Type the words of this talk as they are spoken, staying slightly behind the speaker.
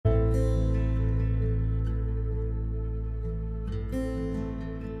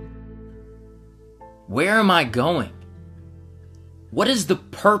Where am I going? What is the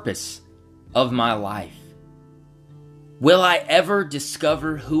purpose of my life? Will I ever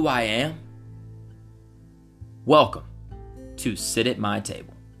discover who I am? Welcome to Sit at My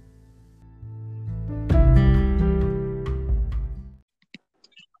Table.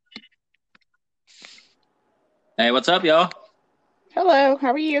 Hey, what's up, y'all? Hello,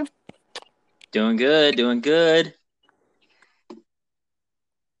 how are you? Doing good, doing good.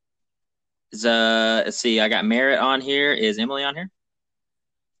 Let's see, I got Merritt on here. Is Emily on here?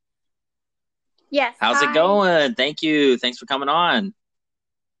 Yes. How's it Hi. going? Thank you. Thanks for coming on.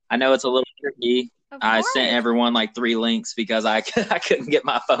 I know it's a little tricky. Of I course. sent everyone like 3 links because I couldn't get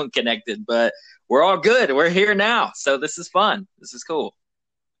my phone connected, but we're all good. We're here now. So this is fun. This is cool.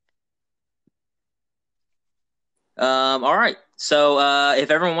 All right. So if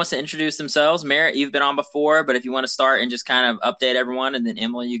everyone wants to introduce themselves, Merritt, you've been on before, but if you want to start and just kind of update everyone, and then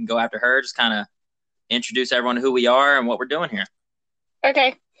Emily, you can go after her, just kind of introduce everyone who we are and what we're doing here.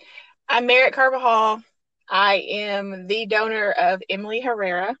 Okay. I'm Merritt Carbajal. I am the donor of Emily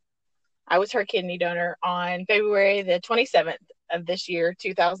Herrera. I was her kidney donor on February the 27th of this year,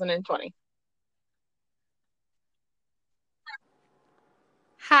 2020.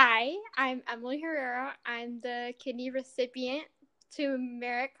 Hi, I'm Emily Herrera. I'm the kidney recipient to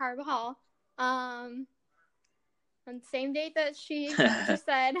Merritt Carbajal. On the same date that she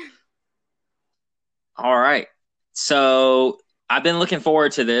said. All right. So I've been looking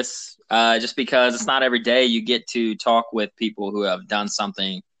forward to this just because it's not every day you get to talk with people who have done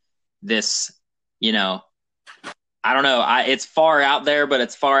something this, I don't know. It's far out there, but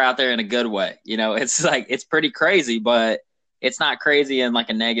it's far out there in a good way. It's like it's pretty crazy, but it's not crazy in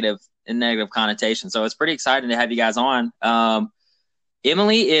like a negative connotation. So it's pretty exciting to have you guys on.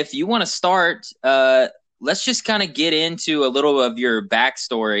 Emily, if you want to start, let's just kind of get into a little of your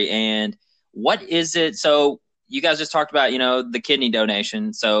backstory and what is it? So you guys just talked about, the kidney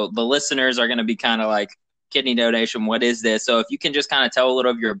donation. So the listeners are going to be kind of like, kidney donation, what is this? So if you can just kind of tell a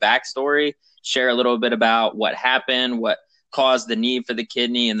little of your backstory, share a little bit about what happened, what caused the need for the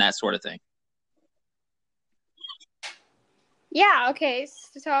kidney, and that sort of thing. Yeah, okay.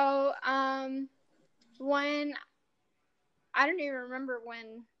 So, when I don't even remember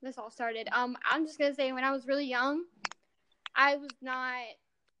when this all started. I'm just gonna say when I was really young, I was not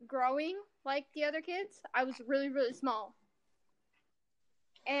growing like the other kids. I was really, really small.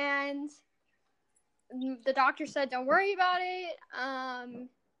 And the doctor said, don't worry about it.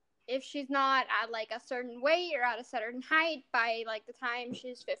 If she's not at like a certain weight or at a certain height by like the time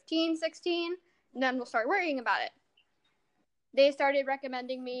she's 15, 16, then we'll start worrying about it. They started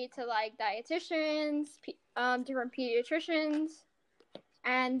recommending me to like dietitians, different pediatricians,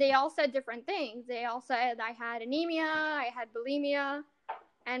 and they all said different things. They all said I had anemia, I had bulimia,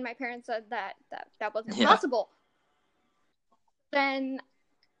 and my parents said that wasn't possible. Then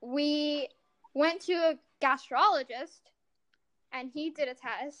we went to a gastrologist, and he did a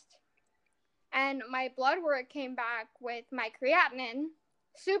test, and my blood work came back with my creatinine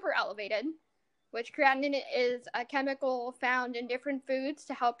super elevated, which creatinine is a chemical found in different foods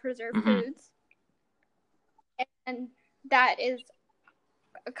to help preserve foods. And that is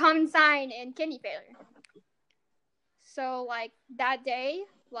a common sign in kidney failure. So, like, that day,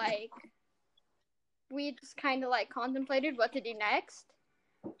 like, we just kind of, like, contemplated what to do next.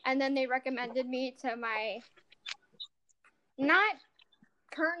 And then they recommended me to my not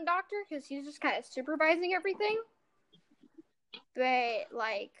current doctor, because he's just kind of supervising everything. But,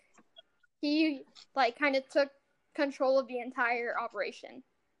 like, he, like, kind of took control of the entire operation.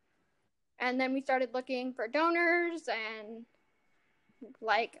 And then we started looking for donors, and,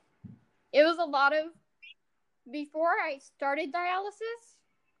 like, it was a lot of, before I started dialysis,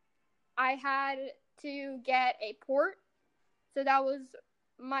 I had to get a port. So that was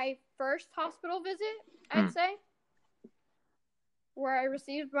my first hospital visit, I'd say, where I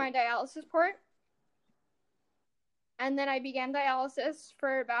received my dialysis port. And then I began dialysis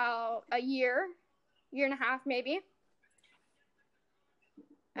for about a year and a half maybe.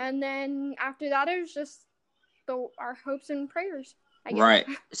 And then after that, it was just our hopes and prayers, I guess. Right.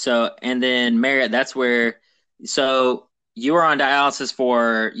 So, and then Merritt, that's where, so you were on dialysis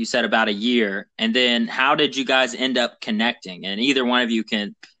for, you said about a year. And then how did you guys end up connecting? And either one of you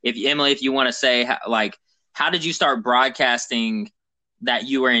can, Emily, if you want to say, like, how did you start broadcasting that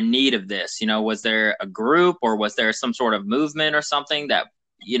you were in need of this? Was there a group or was there some sort of movement or something that,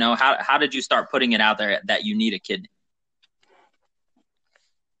 how did you start putting it out there that you need a kidney?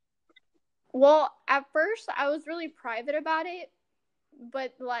 Well, at first I was really private about it,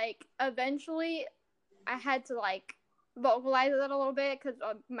 but like eventually I had to like vocalize it a little bit because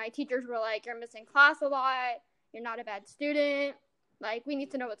my teachers were like, you're missing class a lot. You're not a bad student. Like, we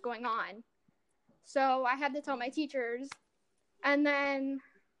need to know what's going on. So I had to tell my teachers. And then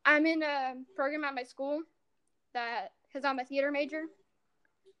I'm in a program at my school that because I'm a theater major.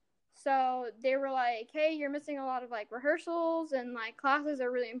 So they were like, hey, you're missing a lot of, like, rehearsals and, like, classes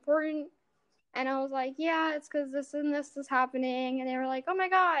are really important. And I was like, yeah, it's because this and this is happening. And they were like, oh, my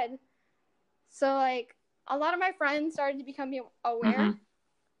God. So, like, a lot of my friends started to become aware. Mm-hmm.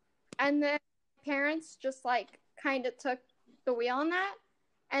 And then parents just, like, kind of took the wheel on that.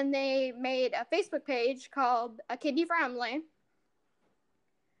 And they made a Facebook page called A Kidney for Emily,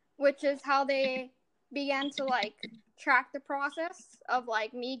 which is how they began to, like, track the process of,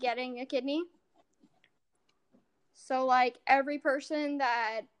 like, me getting a kidney. So, like, every person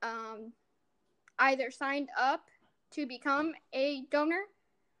that either signed up to become a donor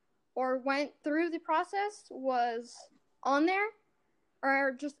or went through the process was on there,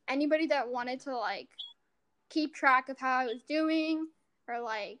 or just anybody that wanted to, like, keep track of how I was doing, or,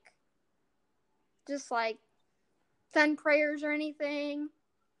 like, just, like, send prayers or anything.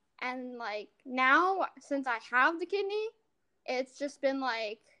 And, like, now, since I have the kidney, it's just been,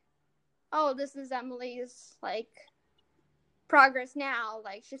 like, oh, this is Emily's, like, progress now.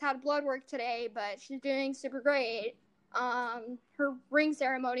 Like, she's had blood work today, but she's doing super great. Her ring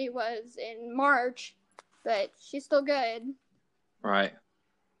ceremony was in March, but she's still good. Right.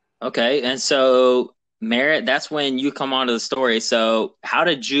 Okay. And so, Merritt, that's when you come onto the story. So how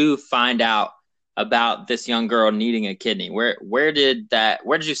did you find out about this young girl needing a kidney? Where did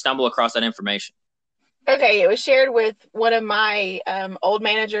you stumble across that information? Okay, it was shared with one of my old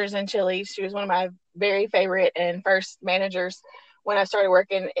managers in Chili's. She was one of my very favorite and first managers when I started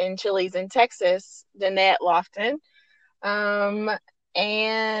working in Chili's in Texas, Danette Lofton.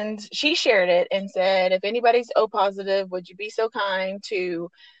 And she shared it and said, if anybody's O positive, would you be so kind to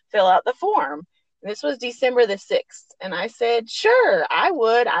fill out the form? And this was December the 6th. And I said, sure, I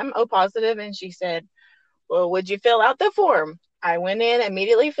would. I'm O positive. And she said, well, would you fill out the form? I went in,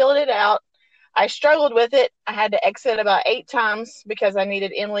 immediately filled it out. I struggled with it. I had to exit about 8 times because I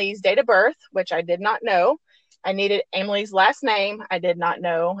needed Emily's date of birth, which I did not know. I needed Emily's last name. I did not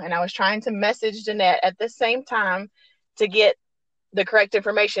know. And I was trying to message Danette at the same time to get the correct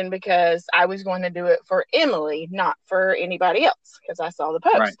information because I was going to do it for Emily, not for anybody else, because I saw the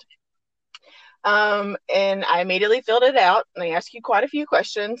post. Right. And I immediately filled it out, and they ask you quite a few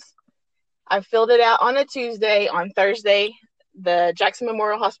questions. I filled it out on a Tuesday. On Thursday, the Jackson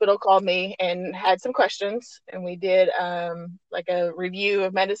Memorial Hospital called me and had some questions, and we did like a review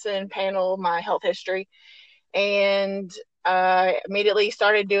of medicine panel, my health history, and immediately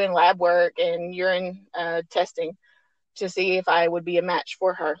started doing lab work and urine testing to see if I would be a match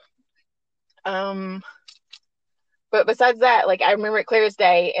for her. But besides that, like, I remember it clear as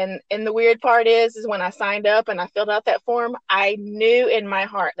day. And the weird part is when I signed up and I filled out that form, I knew in my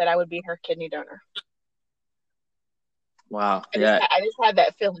heart that I would be her kidney donor. Wow. I just had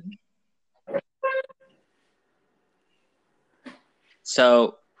that feeling.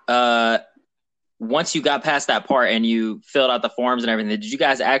 So, once you got past that part and you filled out the forms and everything, did you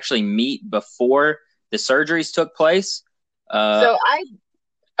guys actually meet before the surgeries took place? Go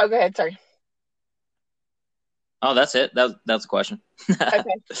ahead. Sorry. Oh, that's it. That was a question. Okay.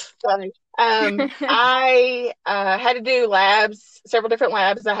 Sorry. I had to do labs, several different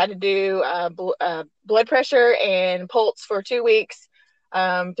labs. I had to do blood pressure and pulse for 2 weeks,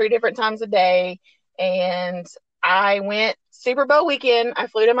 3 different times a day. And I went Super Bowl weekend. I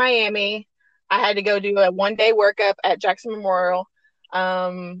flew to Miami. I had to go do a 1-day workup at Jackson Memorial.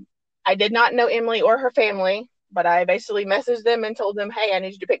 I did not know Emily or her family, but I basically messaged them and told them, hey, I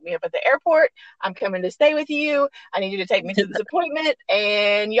need you to pick me up at the airport. I'm coming to stay with you. I need you to take me to this appointment,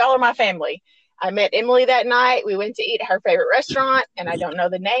 and y'all are my family. I met Emily that night. We went to eat at her favorite restaurant, and I don't know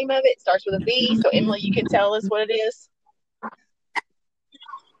the name of it. It starts with a V. So, Emily, you can tell us what it is.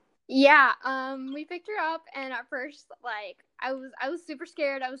 Yeah, we picked her up, and at first, like, I was super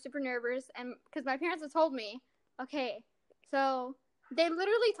scared. I was super nervous, and because my parents had told me, okay, so they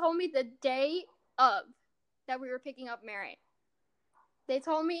literally told me the day of that we were picking up Merritt. They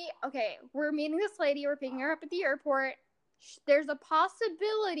told me, okay, we're meeting this lady, we're picking her up at the airport. There's a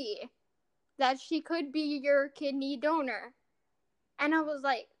possibility that she could be your kidney donor. And I was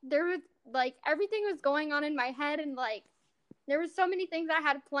like, there was, like, everything was going on in my head, and, like, there was so many things I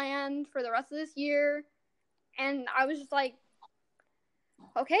had planned for the rest of this year. And I was just like,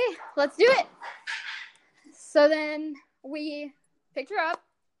 okay, let's do it. So then we picked her up,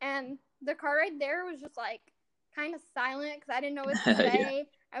 and the car ride there was just, like, kind of silent because I didn't know what to say.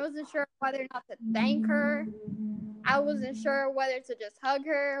 Yeah. I wasn't sure whether or not to thank her. I wasn't sure whether to just hug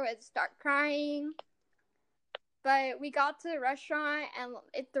her or start crying. But we got to the restaurant, and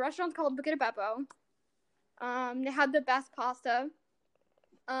the restaurant's called Buca di Beppo. They had the best pasta.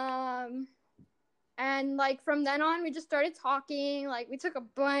 And like from then on, we just started talking. Like we took a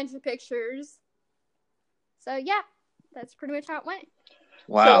bunch of pictures. So yeah, that's pretty much how it went.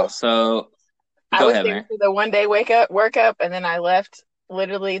 Wow. So I go was ahead, there man. for the 1 day work up, and then I left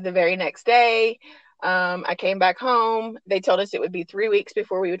literally the very next day. I came back home. They told us it would be 3 weeks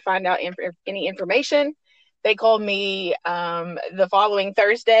before we would find out any information. They called me the following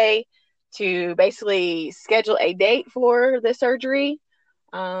Thursday to basically schedule a date for the surgery.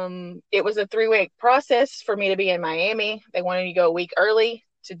 It was a 3-week process for me to be in Miami. They wanted me to go a week early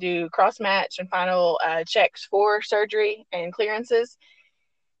to do cross match and final checks for surgery and clearances.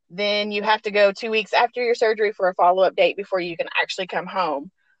 Then you have to go 2 weeks after your surgery for a follow-up date before you can actually come home.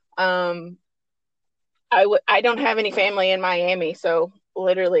 I don't have any family in Miami, so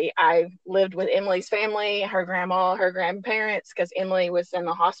literally I lived with Emily's family, her grandma, her grandparents, because Emily was in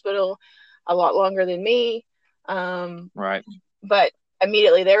the hospital a lot longer than me. Right. But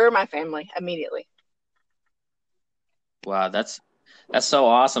immediately, they were my family, immediately. Wow, that's so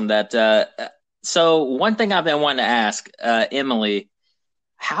awesome. So one thing I've been wanting to ask, Emily,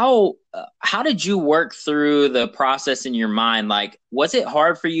 how did you work through the process in your mind? Like, was it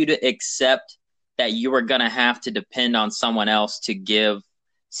hard for you to accept that you were going to have to depend on someone else to give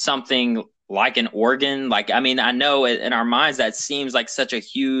something like an organ? Like, I mean, I know in our minds that seems like such a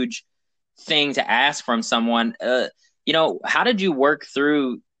huge thing to ask from someone. How did you work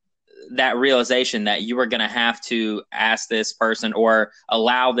through that realization that you were going to have to ask this person or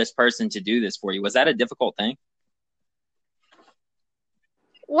allow this person to do this for you? Was that a difficult thing?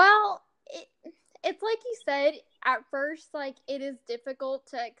 Well, it's like you said, at first, like, it is difficult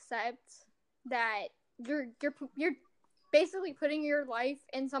to accept that you're basically putting your life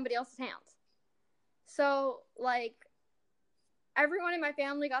in somebody else's hands. So, like, everyone in my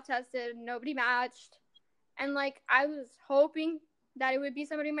family got tested, nobody matched, and, like, I was hoping that it would be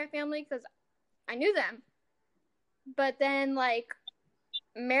somebody in my family because I knew them. But then, like,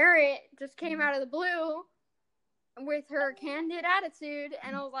 Merritt just came out of the blue with her candid attitude,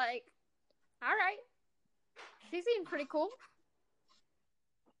 and I was like, all right, she seemed pretty cool.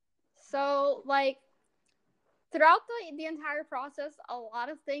 So, like, throughout the entire process, a lot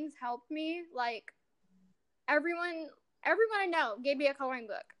of things helped me. Like, everyone I know gave me a coloring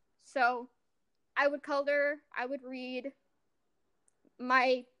book. So I would color, I would read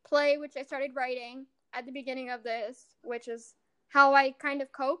my play, which I started writing at the beginning of this, which is how I kind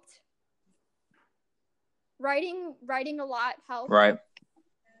of coped. Writing a lot helped. Right.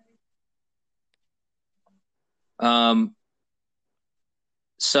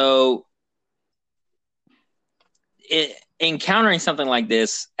 So encountering something like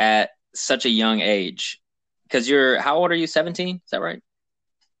this at such a young age, because how old are you? 17? Is that right?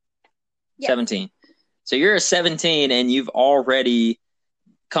 Yes. 17. So you're 17 and you've already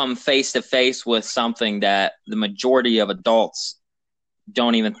come face to face with something that the majority of adults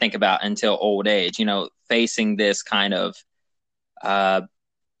don't even think about until old age, facing this kind of, I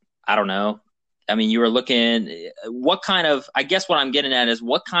don't know. I mean, you were looking, I guess what I'm getting at is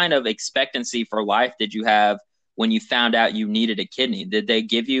what kind of expectancy for life did you have when you found out you needed a kidney? Did they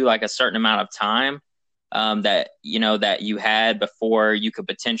give you like a certain amount of time that you had before you could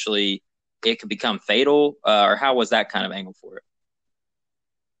potentially, it could become fatal? Or how was that kind of angle for it?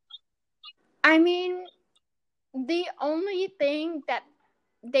 I mean, the only thing that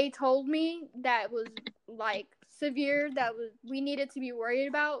they told me that was like severe that we needed to be worried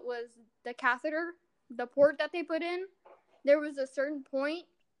about was the catheter, the port that they put in. There was a certain point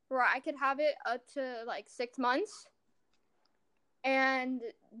where I could have it up to like 6 months, and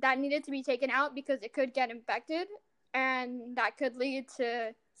that needed to be taken out because it could get infected, and that could lead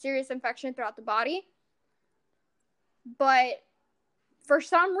to serious infection throughout the body. But for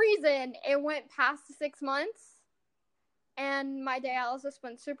some reason, it went past the 6 months, and my dialysis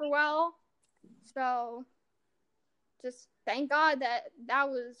went super well. So just thank God that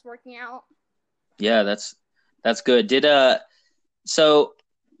was working out. Yeah, that's good.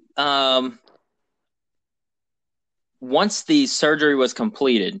 Once the surgery was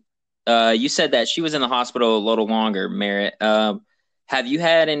completed, you said that she was in the hospital a little longer, Merritt. Have you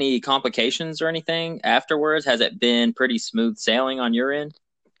had any complications or anything afterwards? Has it been pretty smooth sailing on your end?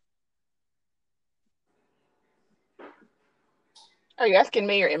 Are you asking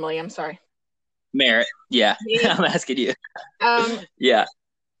me or Emily? I'm sorry. Merritt, yeah. I'm asking you. Yeah.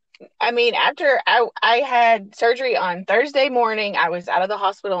 I mean, after I had surgery on Thursday morning, I was out of the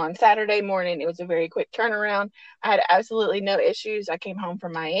hospital on Saturday morning. It was a very quick turnaround. I had absolutely no issues. I came home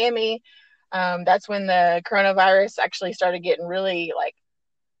from Miami. That's when the coronavirus actually started getting really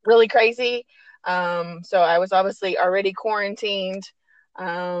crazy. So I was obviously already quarantined.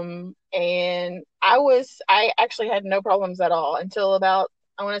 And I actually had no problems at all until about,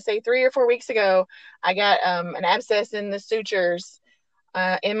 I want to say 3 or 4 weeks ago. I got an abscess in the sutures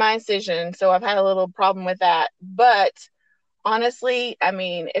in my incision. So I've had a little problem with that. But honestly, I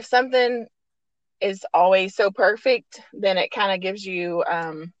mean, if something is always so perfect, then it kind of gives you,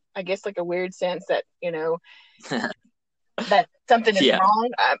 I guess, like a weird sense that, that something is Yeah,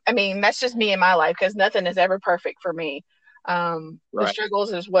 wrong. I mean, that's just me in my life because nothing is ever perfect for me. The right.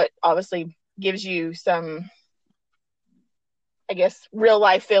 struggles is what obviously gives you some, I guess, real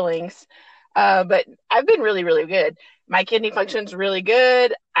life feelings. But I've been really, really good. My kidney function's really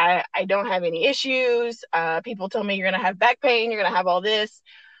good. I don't have any issues. People tell me you're going to have back pain, you're going to have all this.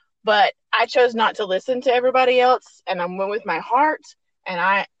 But I chose not to listen to everybody else, and I went with my heart.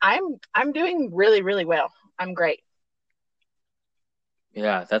 And I'm doing really, really well. I'm great.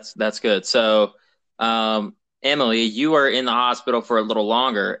 Yeah, that's good. So, Emily, you were in the hospital for a little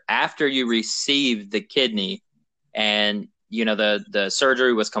longer after you received the kidney, and the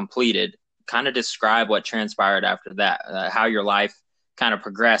surgery was completed. Kind of describe what transpired after that, how your life kind of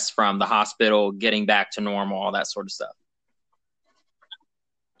progressed from the hospital, getting back to normal, all that sort of stuff.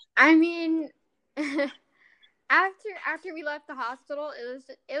 I mean, after we left the hospital,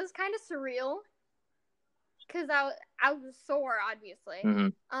 it was kind of surreal because I was sore, obviously.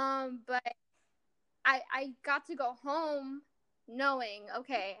 Mm-hmm. But I got to go home knowing,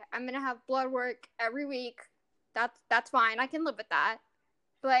 okay, I'm gonna have blood work every week. That's fine. I can live with that.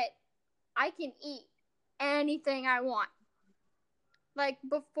 But I can eat anything I want. Like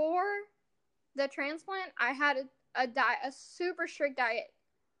before the transplant, I had a super strict diet.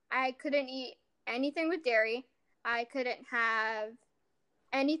 I couldn't eat anything with dairy. I couldn't have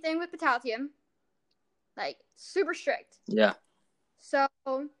anything with potassium. Like super strict. Yeah. So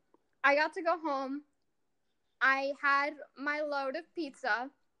I got to go home. I had my load of pizza.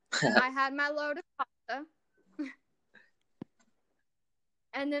 I had my load of pasta.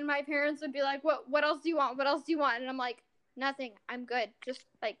 And then my parents would be like, what else do you want? What else do you want? And I'm like, nothing. I'm good. Just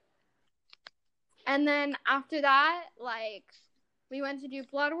like. And then after that, like, we went to do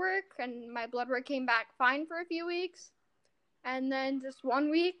blood work, and my blood work came back fine for a few weeks. And then just 1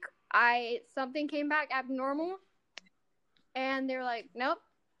 week, something came back abnormal. And they were like, nope,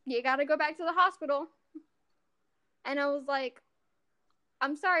 you got to go back to the hospital. And I was like,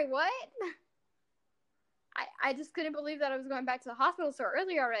 I'm sorry, what? I just couldn't believe that I was going back to the hospital so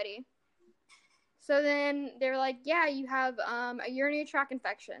early already. So then they were like, yeah, you have a urinary tract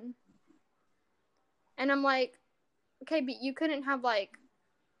infection. And I'm like, okay, but you couldn't have, like,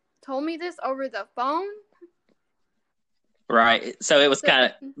 told me this over the phone? Right. So it was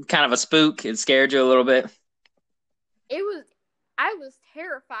kind of a spook. It scared you a little bit. I was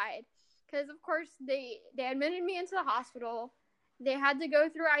terrified because, of course, they admitted me into the hospital. They had to go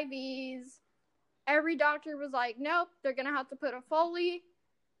through IVs. Every doctor was like, nope, they're going to have to put a Foley.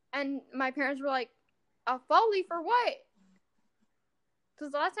 And my parents were like, a Foley for what?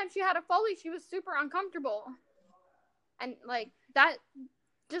 Because the last time she had a Foley, she was super uncomfortable. And, like, that,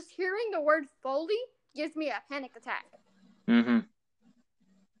 just hearing the word Foley gives me a panic attack. Mm-hmm.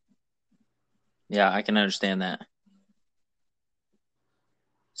 Yeah, I can understand that.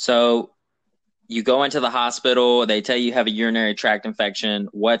 So you go into the hospital, they tell you have a urinary tract infection.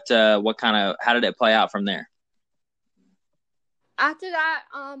 How did it play out from there? After that,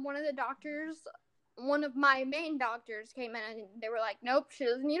 one of my main doctors came in and they were like, nope, she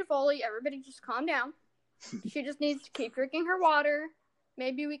doesn't need a Foley. Everybody just calm down. She just needs to keep drinking her water.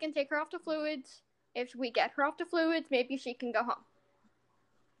 Maybe we can take her off the fluids. If we get her off the fluids, maybe she can go home.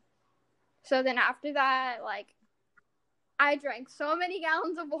 So then after that, like, I drank so many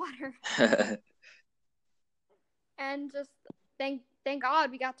gallons of water. And just thank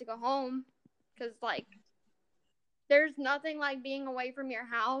God we got to go home. Because, like, there's nothing like being away from your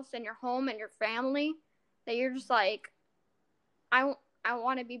house and your home and your family that you're just like, I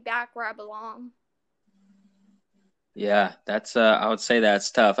want to be back where I belong. Yeah, that's I would say that's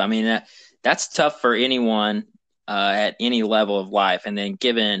tough. I mean, that's tough for anyone at any level of life. And then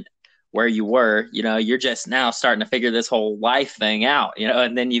given where you were, you're just now starting to figure this whole life thing out,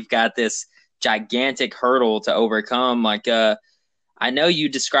 and then you've got this gigantic hurdle to overcome. Like, I know you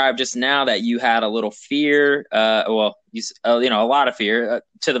described just now that you had a little fear, a lot of fear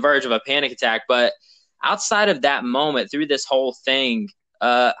to the verge of a panic attack. But outside of that moment, through this whole thing,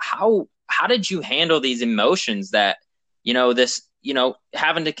 how did you handle these emotions that,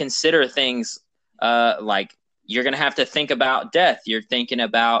 having to consider things like you're going to have to think about death. You're thinking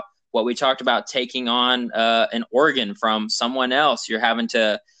about what we talked about, taking on an organ from someone else. You're having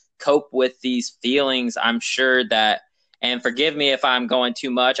to cope with these feelings. I'm sure that, and forgive me if I'm going too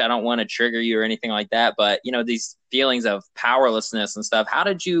much, I don't want to trigger you or anything like that, but these feelings of powerlessness and stuff, how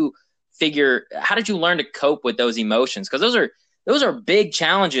did you learn to cope with those emotions? Because those are big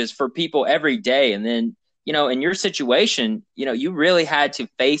challenges for people every day. And then, in your situation, you really had to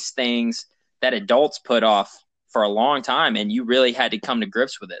face things that adults put off for a long time, and you really had to come to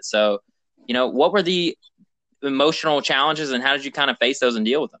grips with it. So, what were the emotional challenges, and how did you kind of face those and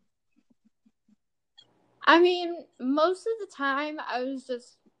deal with them? I mean, most of the time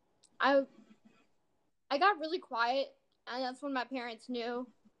I got really quiet, and that's when my parents knew,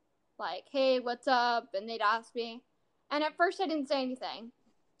 like, hey, what's up? And they'd ask me. And at first I didn't say anything.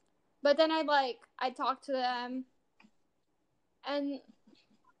 But then I'd talk to them. And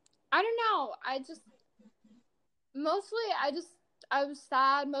I don't know. I was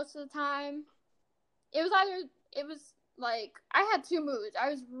sad most of the time. It was like, I had two moods. I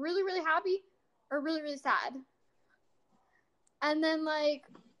was really, really happy or really, really sad. And then, I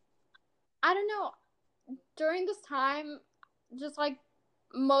don't know, during this time, just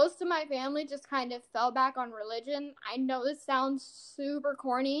most of my family just kind of fell back on religion. I know this sounds super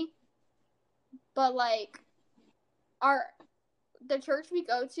corny, but the church we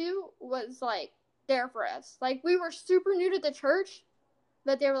go to was there for us. We were super new to the church,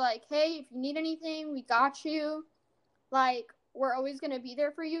 but they were like, hey, if you need anything, we got you. We're always going to be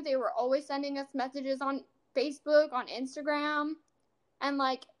there for you. They were always sending us messages on Facebook, on Instagram. And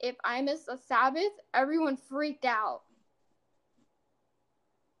if I missed a Sabbath, everyone freaked out.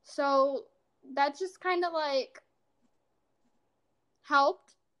 So that just kind of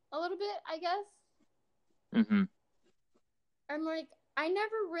helped a little bit, I guess. Mm-hmm. I'm I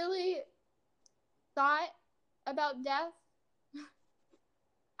never really thought about death.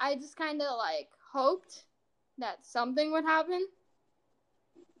 I just kind of hoped that something would happen.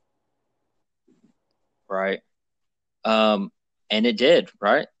 Right. And it did,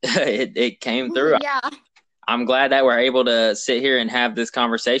 right? it came through. Yeah. I'm glad that we're able to sit here and have this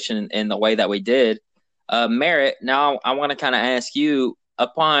conversation in the way that we did. Merritt, now I want to kind of ask you,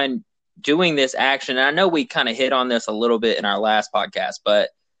 upon doing this action, and I know we kind of hit on this a little bit in our last podcast, but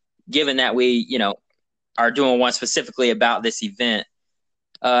given that we, are doing one specifically about this event,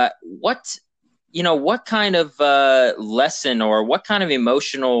 what kind of lesson or what kind of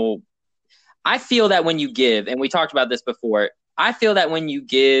emotional, I feel that when you give, and we talked about this before, I feel that when you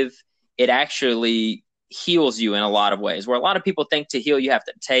give, it actually heals you in a lot of ways, where a lot of people think to heal, you have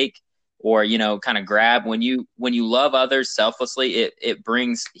to take or, kind of grab. When you love others selflessly, it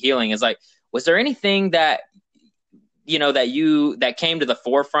brings healing. It's was there anything that, that came to the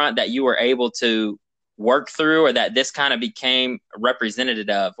forefront that you were able to work through, or that this kind of became representative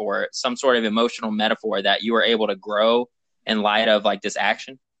of, or some sort of emotional metaphor that you were able to grow in light of this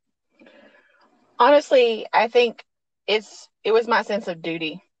action? Honestly, I think it was my sense of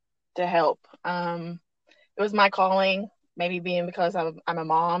duty to help. It was my calling, maybe being because I'm a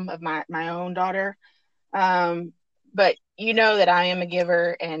mom of my own daughter. But that I am a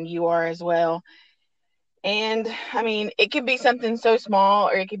giver, and you are as well. And I mean, it could be something so small,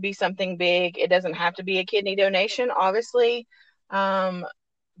 or it could be something big. It doesn't have to be a kidney donation, obviously.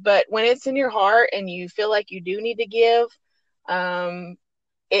 But when it's in your heart and you feel like you do need to give,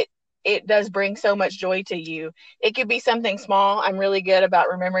 it does bring so much joy to you. It could be something small. I'm really good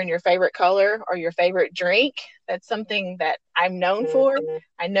about remembering your favorite color or your favorite drink. That's something that I'm known for.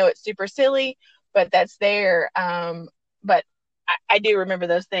 I know it's super silly, but that's there. But I do remember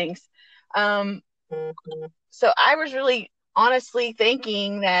those things. So I was really honestly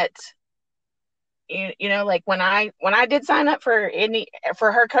thinking that, when I did sign up for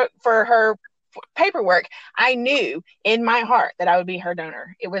her paperwork, I knew in my heart that I would be her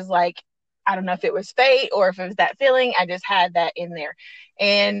donor. It was I don't know if it was fate or if it was that feeling. I just had that in there.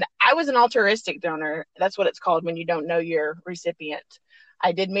 And I was an altruistic donor. That's what it's called when you don't know your recipient.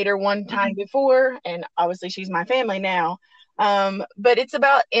 I did meet her one time before, and obviously she's my family now. But it's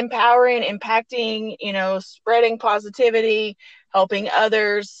about empowering, impacting, spreading positivity, helping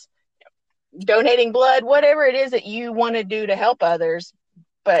others, donating blood, whatever it is that you want to do to help others.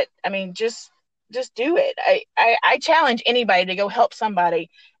 But I mean, just do it. I challenge anybody to go help somebody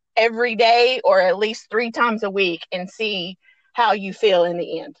every day, or at least 3 times a week, and see how you feel in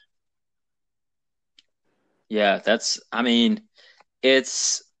the end. Yeah, it's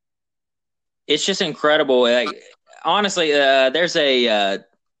just incredible. honestly, there's a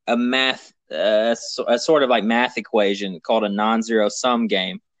math, a sort of like math equation called a non-zero sum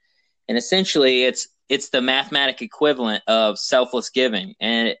game, and essentially it's the mathematic equivalent of selfless giving,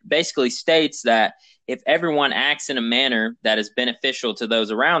 and it basically states that if everyone acts in a manner that is beneficial to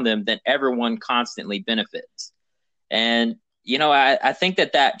those around them, then everyone constantly benefits. And I think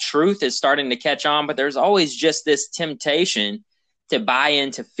that truth is starting to catch on, but there's always just this temptation to buy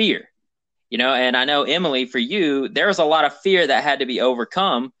into fear. And I know, Emily, for you, there was a lot of fear that had to be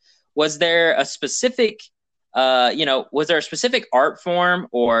overcome. Was there a specific was there a specific art form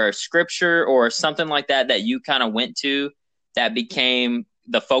or scripture or something like that you kind of went to that became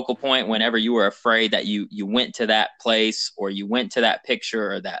the focal point whenever you were afraid, that you went to that place or you went to that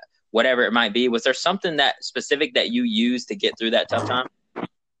picture or that whatever it might be? Was there something that specific that you used to get through that tough time?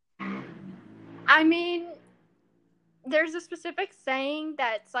 I mean, there's a specific saying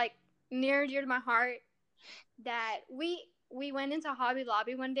that's like near and dear to my heart, that we went into Hobby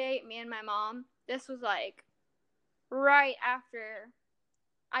Lobby one day, me and my mom. This was like right after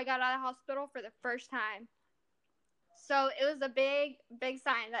I got out of hospital for the first time. So it was a big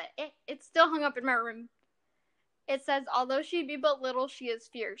sign that it's still hung up in my room. It says, although she be but little, she is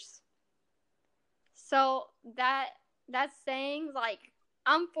fierce. So that saying, like,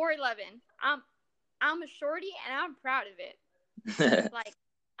 I'm 4'11". I'm a shorty and I'm proud of it. Like,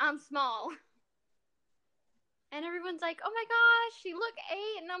 I'm small. And everyone's like, oh my gosh, you look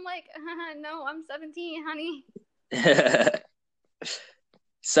 8. And I'm like, no, I'm 17, honey.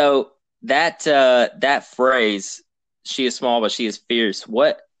 So that phrase, she is small but she is fierce,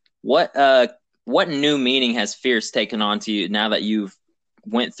 what new meaning has fierce taken on to you now that you've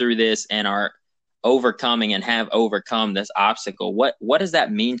went through this and are overcoming and have overcome this obstacle? What does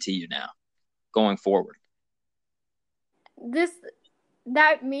that mean to you now going forward?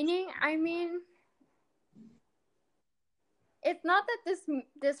 That meaning, I mean, it's not that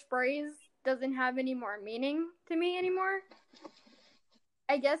this phrase doesn't have any more meaning to me anymore.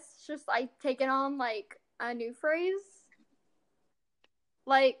 I guess it's just like taking on like a new phrase.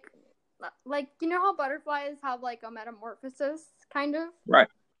 Like you know how butterflies have like a metamorphosis, kind of? Right.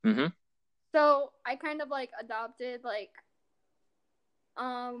 Mm-hmm. So I kind of like adopted like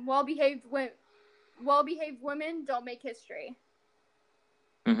well-behaved women don't make history.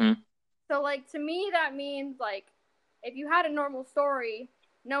 Mm-hmm. So like, to me that means like, if you had a normal story,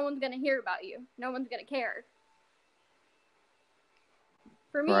 no one's gonna hear about you. No one's gonna care.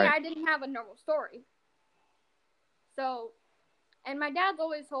 For me, right. I didn't have a normal story. So, and my dad's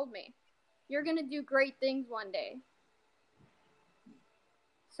always told me, you're gonna do great things one day.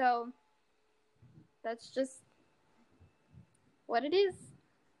 So that's just what it is.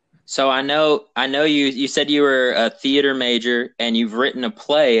 So I know you said you were a theater major and you've written a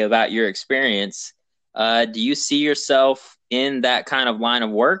play about your experience. Do you see yourself in that kind of line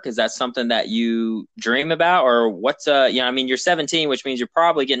of work? Is that something that you dream about, or what's I mean, you're 17, which means you're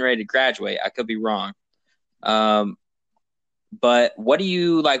probably getting ready to graduate. I could be wrong. But what do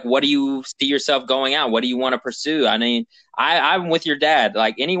you see yourself going out? What do you want to pursue? I mean, I'm with your dad.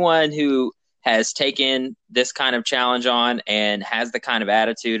 Like, anyone who has taken this kind of challenge on and has the kind of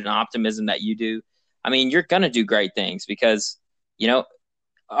attitude and optimism that you do, I mean, you're going to do great things, because,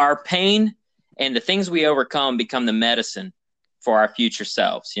 our pain and the things we overcome become the medicine for our future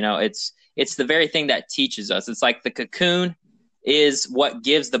selves. It's the very thing that teaches us. It's like the cocoon is what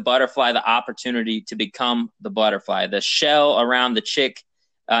gives the butterfly the opportunity to become the butterfly. The shell around the chick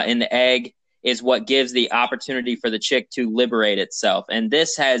in the egg is what gives the opportunity for the chick to liberate itself. And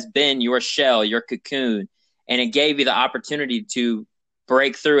this has been your shell, your cocoon, and it gave you the opportunity to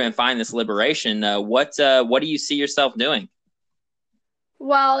break through and find this liberation. What do you see yourself doing?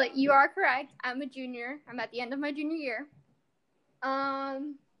 Well, you are correct. I'm a junior. I'm at the end of my junior year.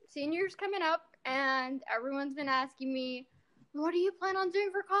 Senior's coming up, and everyone's been asking me, what do you plan on doing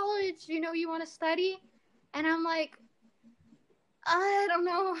for college? You want to study? And I'm like, I don't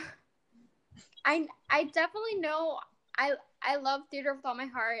know. I definitely know I love theater with all my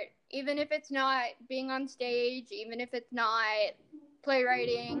heart, even if it's not being on stage, even if it's not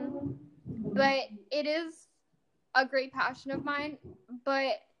playwriting. But it is a great passion of mine.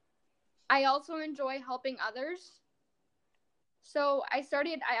 But I also enjoy helping others. So I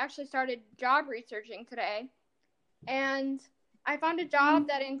actually started job researching today. And I found a job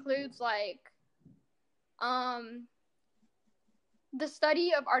that includes like the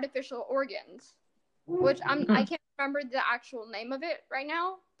study of artificial organs, which I can't remember the actual name of it right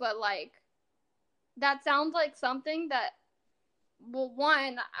now, but like, that sounds like something that, well,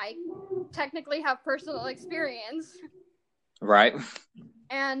 one, I technically have personal experience, right?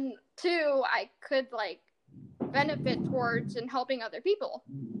 And two, I could like benefit towards and helping other people.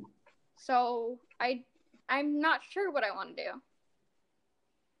 So I'm not sure what I want to do.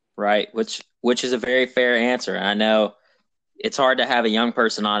 Right, which is a very fair answer. I know it's hard to have a young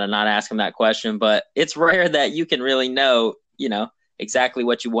person on and not ask them that question, but it's rare that you can really know, exactly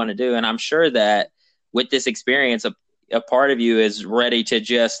what you want to do. And I'm sure that with this experience, a part of you is ready to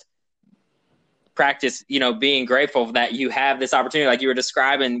just practice, being grateful that you have this opportunity, like you were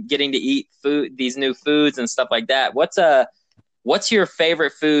describing, getting to eat food, these new foods and stuff like that. What's your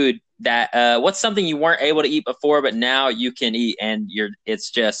favorite food that what's something you weren't able to eat before, but now you can eat and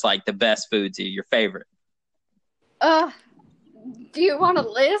it's just like the best food to you, your favorite? Do you want a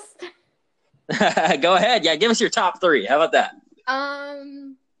list? Go ahead. Yeah, give us your top 3. How about that?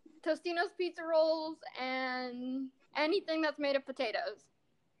 Tostino's pizza rolls and anything that's made of potatoes.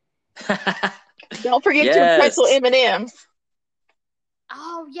 Don't forget your pretzel M&Ms.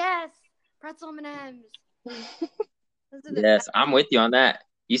 Oh yes, pretzel M&Ms. Yes, I'm with you on that.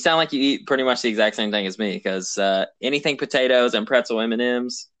 You sound like you eat pretty much the exact same thing as me, because anything potatoes and pretzel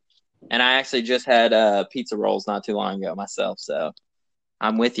M&Ms. And I actually just had pizza rolls not too long ago myself, so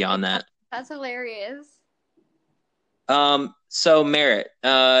I'm with you on that. That's hilarious. So Merritt,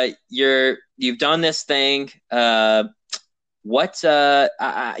 you've done this thing. You're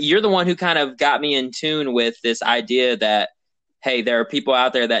the one who kind of got me in tune with this idea that, hey, there are people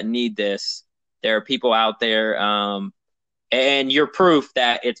out there that need this. There are people out there, and you're proof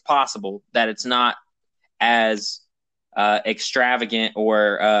that it's possible, that it's not as extravagant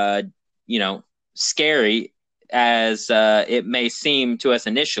or scary as it may seem to us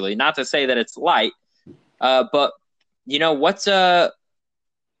initially. Not to say that it's light, but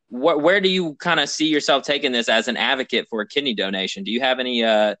where do you kind of see yourself taking this as an advocate for a kidney donation? Do you have any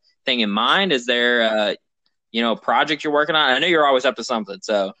thing in mind? Is there a project you're working on? I know you're always up to something.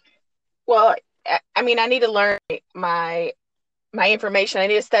 So, well, I mean, I need to learn my information. I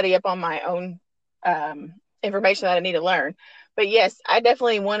need to study up on my own information that I need to learn. But yes, I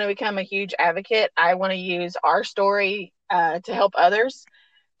definitely want to become a huge advocate. I want to use our story to help others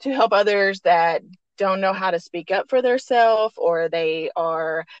that don't know how to speak up for themselves, or they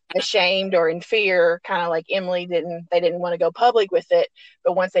are ashamed or in fear, kind of like Emily they didn't want to go public with it.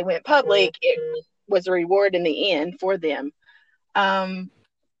 But once they went public, it was a reward in the end for them. And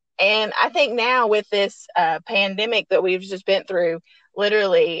I think now with this pandemic that we've just been through,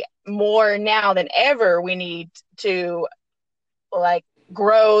 literally more now than ever, we need to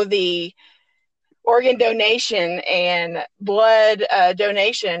grow the organ donation and blood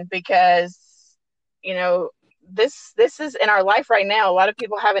donation, because this is in our life right now. A lot of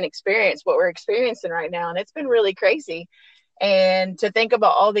people haven't experienced what we're experiencing right now, and it's been really crazy. And to think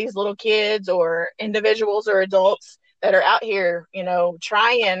about all these little kids or individuals or adults that are out here,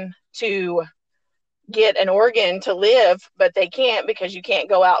 trying to get an organ to live, but they can't because you can't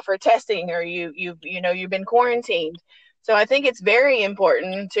go out for testing, or you've been quarantined. So I think it's very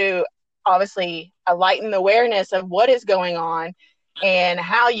important to obviously enlighten the awareness of what is going on and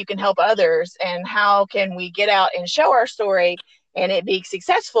how you can help others, and how can we get out and show our story and it be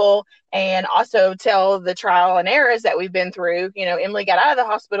successful, and also tell the trial and errors that we've been through. Emily got out of the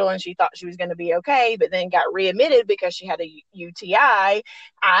hospital and she thought she was going to be okay, but then got readmitted because she had a UTI.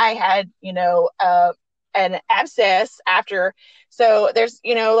 I had, an abscess after. So there's,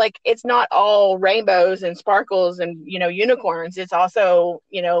 it's not all rainbows and sparkles and, unicorns. It's also,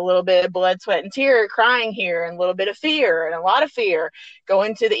 a little bit of blood, sweat, and tear crying here, and a little bit of fear, and a lot of fear.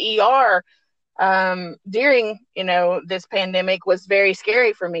 Going to the ER during, this pandemic was very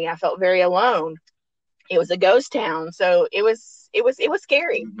scary for me. I felt very alone. It was a ghost town. So it was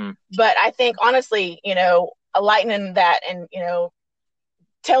scary. Mm-hmm. But I think honestly, enlightening that, and,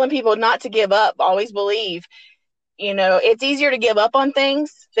 telling people not to give up, always believe. It's easier to give up on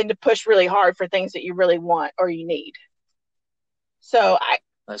things than to push really hard for things that you really want or you need. So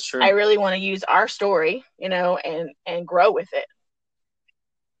that's true. I really want to use our story, and grow with it.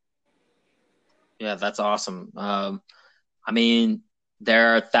 Yeah, that's awesome. I mean,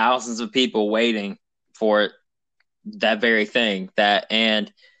 there are thousands of people waiting for that very thing.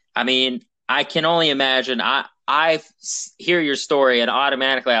 And I mean, I can only imagine. I hear your story, and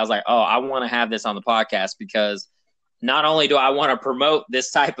automatically I was like, oh, I want to have this on the podcast, because not only do I want to promote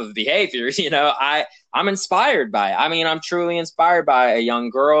this type of behavior, I'm inspired by it. I mean, I'm truly inspired by a young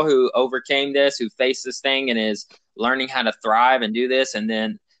girl who overcame this, who faced this thing and is learning how to thrive and do this. And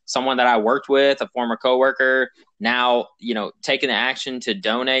then someone that I worked with, a former coworker, now, taking the action to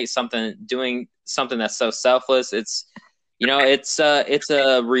donate something, doing something that's so selfless. It's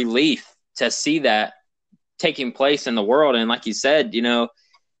a relief to see that taking place in the world. And like you said,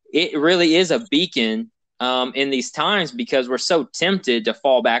 it really is a beacon in these times because we're so tempted to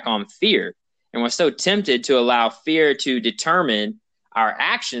fall back on fear. And we're so tempted to allow fear to determine our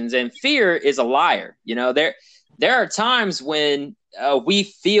actions. And fear is a liar. There are times when we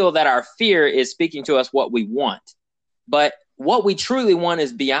feel that our fear is speaking to us what we want. But what we truly want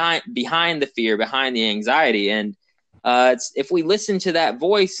is behind the fear, behind the anxiety. And if we listen to that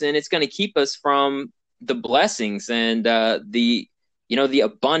voice, then it's going to keep us from the blessings and the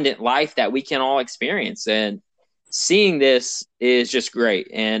abundant life that we can all experience. And seeing this is just great.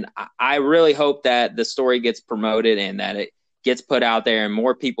 And I really hope that the story gets promoted and that it gets put out there and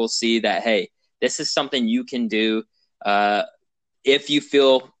more people see that, hey, this is something you can do. If you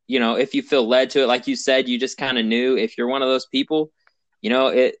feel led to it, like you said, you just kind of knew. If you're one of those people,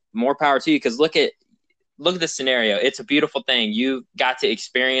 more power to you. Because look at the scenario. It's a beautiful thing. You got to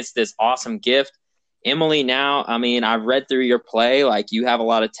experience this awesome gift. Emily, now, I mean, I've read through your play. Like, you have a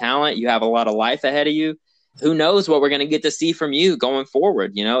lot of talent. You have a lot of life ahead of you. Who knows what we're going to get to see from you going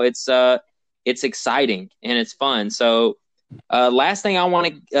forward? It's exciting and it's fun. So last thing I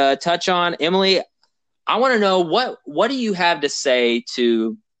want to touch on, Emily, I want to know what do you have to say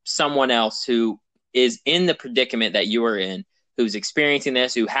to someone else who is in the predicament that you are in, who's experiencing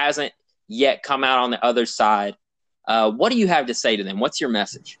this, who hasn't yet come out on the other side? What do you have to say to them? What's your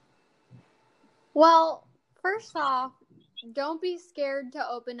message? Well, first off, don't be scared to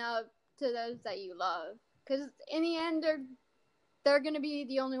open up to those that you love. Because in the end, they're going to be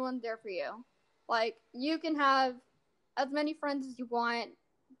the only ones there for you. Like, you can have as many friends as you want,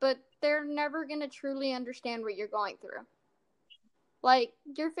 but they're never going to truly understand what you're going through. Like,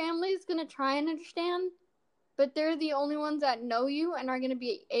 your family is going to try and understand, but they're the only ones that know you and are going to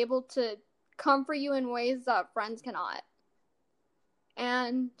be able to comfort you in ways that friends cannot.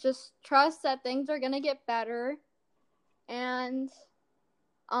 And just trust that things are going to get better. And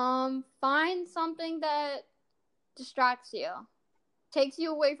find something that distracts you, takes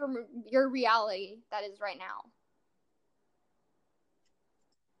you away from your reality that is right now.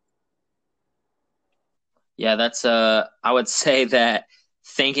 Yeah, that's I would say that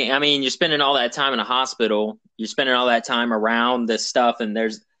thinking, I mean, you're spending all that time in a hospital, you're spending all that time around this stuff, and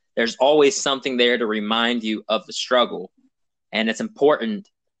there's always something there to remind you of the struggle. And it's important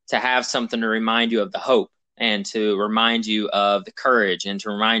to have something to remind you of the hope and to remind you of the courage and to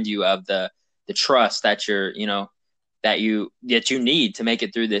remind you of the trust that that you need to make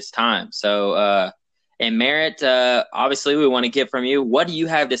it through this time. So, and Merritt, obviously we want to get from you. What do you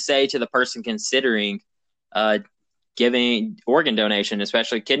have to say to the person considering giving organ donation,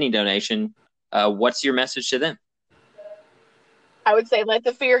 especially kidney donation? What's your message to them? I would say let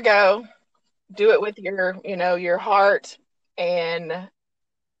the fear go. Do it with your heart and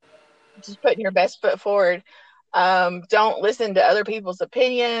just putting your best foot forward. Don't listen to other people's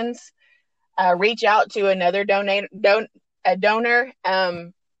opinions. Reach out to another donor.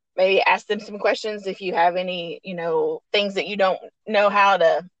 Maybe ask them some questions if you have any, things that you don't know how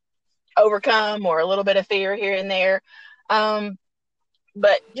to overcome or a little bit of fear here and there.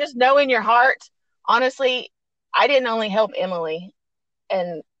 But just know in your heart, honestly, I didn't only help Emily,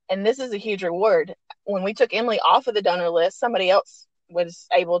 and this is a huge reward. When we took Emily off of the donor list, somebody else was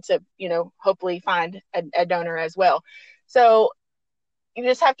able to, hopefully find a donor as well. So you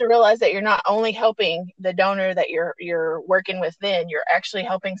just have to realize that you're not only helping the donor that you're working with, then you're actually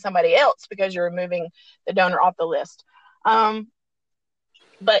helping somebody else because you're removing the donor off the list.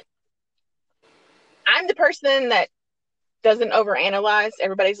 But I'm the person that doesn't overanalyze.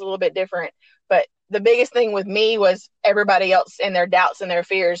 Everybody's a little bit different. But the biggest thing with me was everybody else and their doubts and their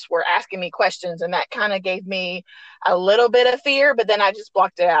fears were asking me questions. And that kind of gave me a little bit of fear. But then I just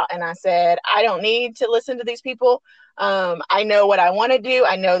blocked it out. And I said, I don't need to listen to these people. I know what I want to do.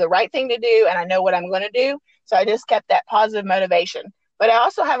 I know the right thing to do. And I know what I'm going to do. So I just kept that positive motivation. But I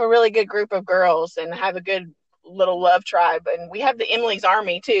also have a really good group of girls and have a good little love tribe. And we have the Emily's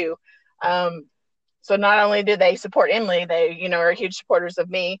Army too. So not only do they support Emily, they, are huge supporters of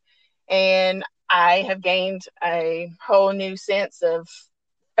me. And I have gained a whole new sense of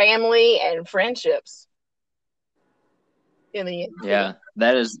family and friendships. Yeah,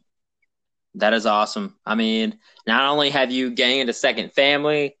 that is awesome. I mean, not only have you gained a second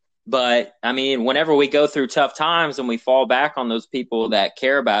family, but I mean, whenever we go through tough times and we fall back on those people that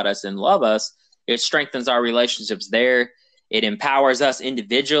care about us and love us, it strengthens our relationships there. It empowers us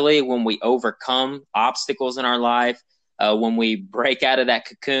individually when we overcome obstacles in our life, when we break out of that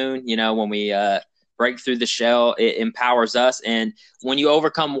cocoon, when we break through the shell, it empowers us. And when you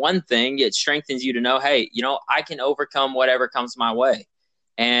overcome one thing, it strengthens you to know, hey, I can overcome whatever comes my way.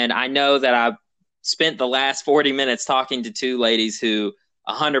 And I know that I've spent the last 40 minutes talking to two ladies who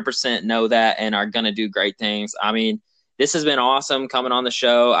 100% know that and are going to do great things. I mean, this has been awesome coming on the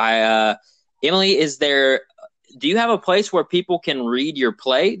show. Emily, do you have a place where people can read your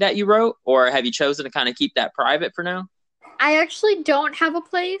play that you wrote, or have you chosen to kind of keep that private for now? I actually don't have a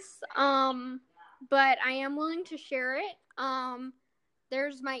place, but I am willing to share it.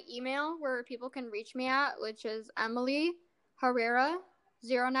 There's my email where people can reach me at, which is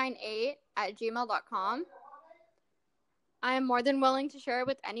emilyherrera098@gmail.com. I am more than willing to share it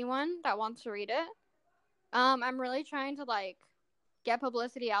with anyone that wants to read it. I'm really trying to get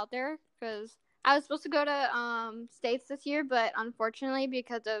publicity out there because I was supposed to go to States this year, but unfortunately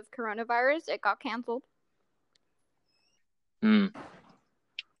because of coronavirus, it got canceled.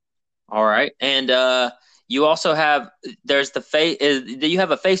 All right, and you also have do you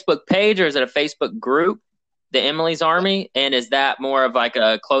have a Facebook page, or is it a Facebook group, the Emily's Army? And is that more of like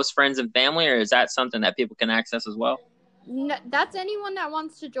a close friends and family, or is that something that people can access as well? No, that's anyone that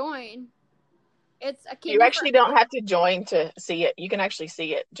wants to join. It's a You actually don't have to join to see it. You can actually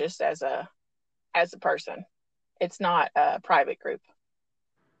see it just as a person. It's not a private group.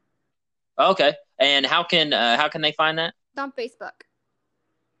 Okay, and how can they find that? On Facebook.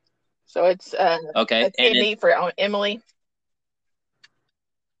 So it's okay, a kidney for Emily.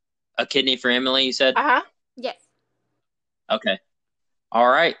 A kidney for Emily, you said? Yes. Okay. All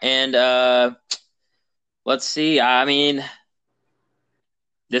right, and let's see. I mean,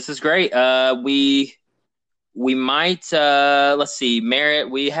 this is great. We might let's see, Merritt.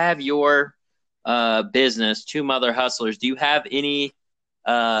 We have your business, Two Mother Hustlers. Do you have any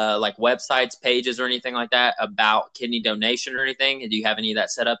websites, pages, or anything like that about kidney donation or anything? Do you have any of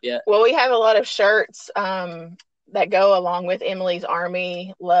that set up yet? Well, we have a lot of shirts that go along with Emily's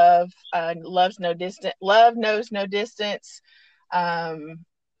Army. Love knows no distance. And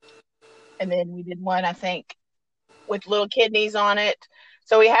then we did one, I think, with little kidneys on it.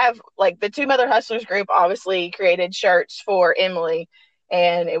 So we have the Two Mother Hustlers group obviously created shirts for Emily,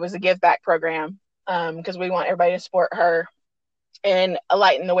 and it was a give back program because we want everybody to support her and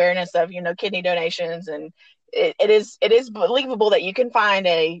lighten the awareness of kidney donations. And it is believable that you can find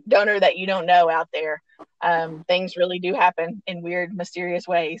a donor that you don't know out there. Things really do happen in weird, mysterious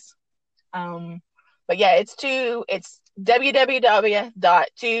ways. But yeah, it's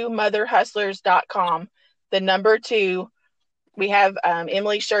www.twomotherhustlers.com. The number 2. We have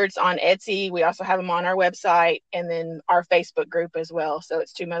Emily shirts on Etsy. We also have them on our website, and then our Facebook group as well. So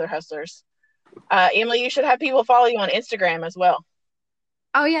it's Two Mother Hustlers. Emily, you should have people follow you on Instagram as well.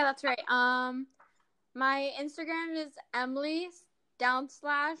 Oh yeah, that's right. My Instagram is Emily_Aliana,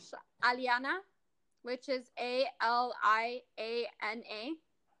 which is ALIANA.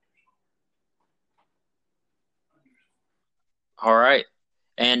 All right.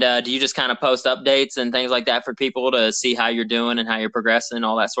 And do you just kind of post updates and things like that for people to see how you're doing and how you're progressing,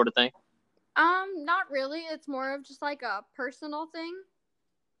 all that sort of thing? Not really. It's more of just like a personal thing.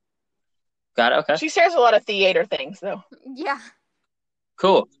 Got it. Okay. She shares a lot of theater things, though. Yeah.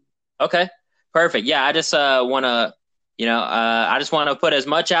 Cool. Okay. Perfect. Yeah, I just want to, I just want to put as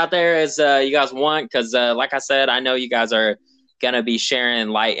much out there as you guys want, because like I said, I know you guys are going to be sharing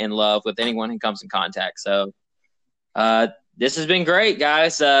light and love with anyone who comes in contact. So this has been great,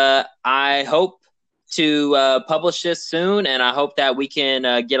 guys. I hope to publish this soon, and I hope that we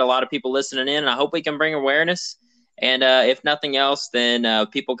can get a lot of people listening in, and I hope we can bring awareness. And if nothing else, then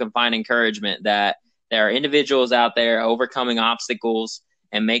people can find encouragement that there are individuals out there overcoming obstacles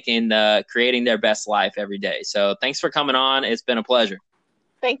and creating their best life every day. So thanks for coming on. It's been a pleasure.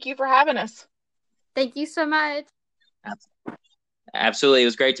 Thank you for having us. Thank you so much. Absolutely. It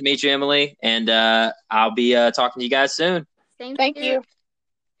was great to meet you, Emily. And I'll be talking to you guys soon. Thank you.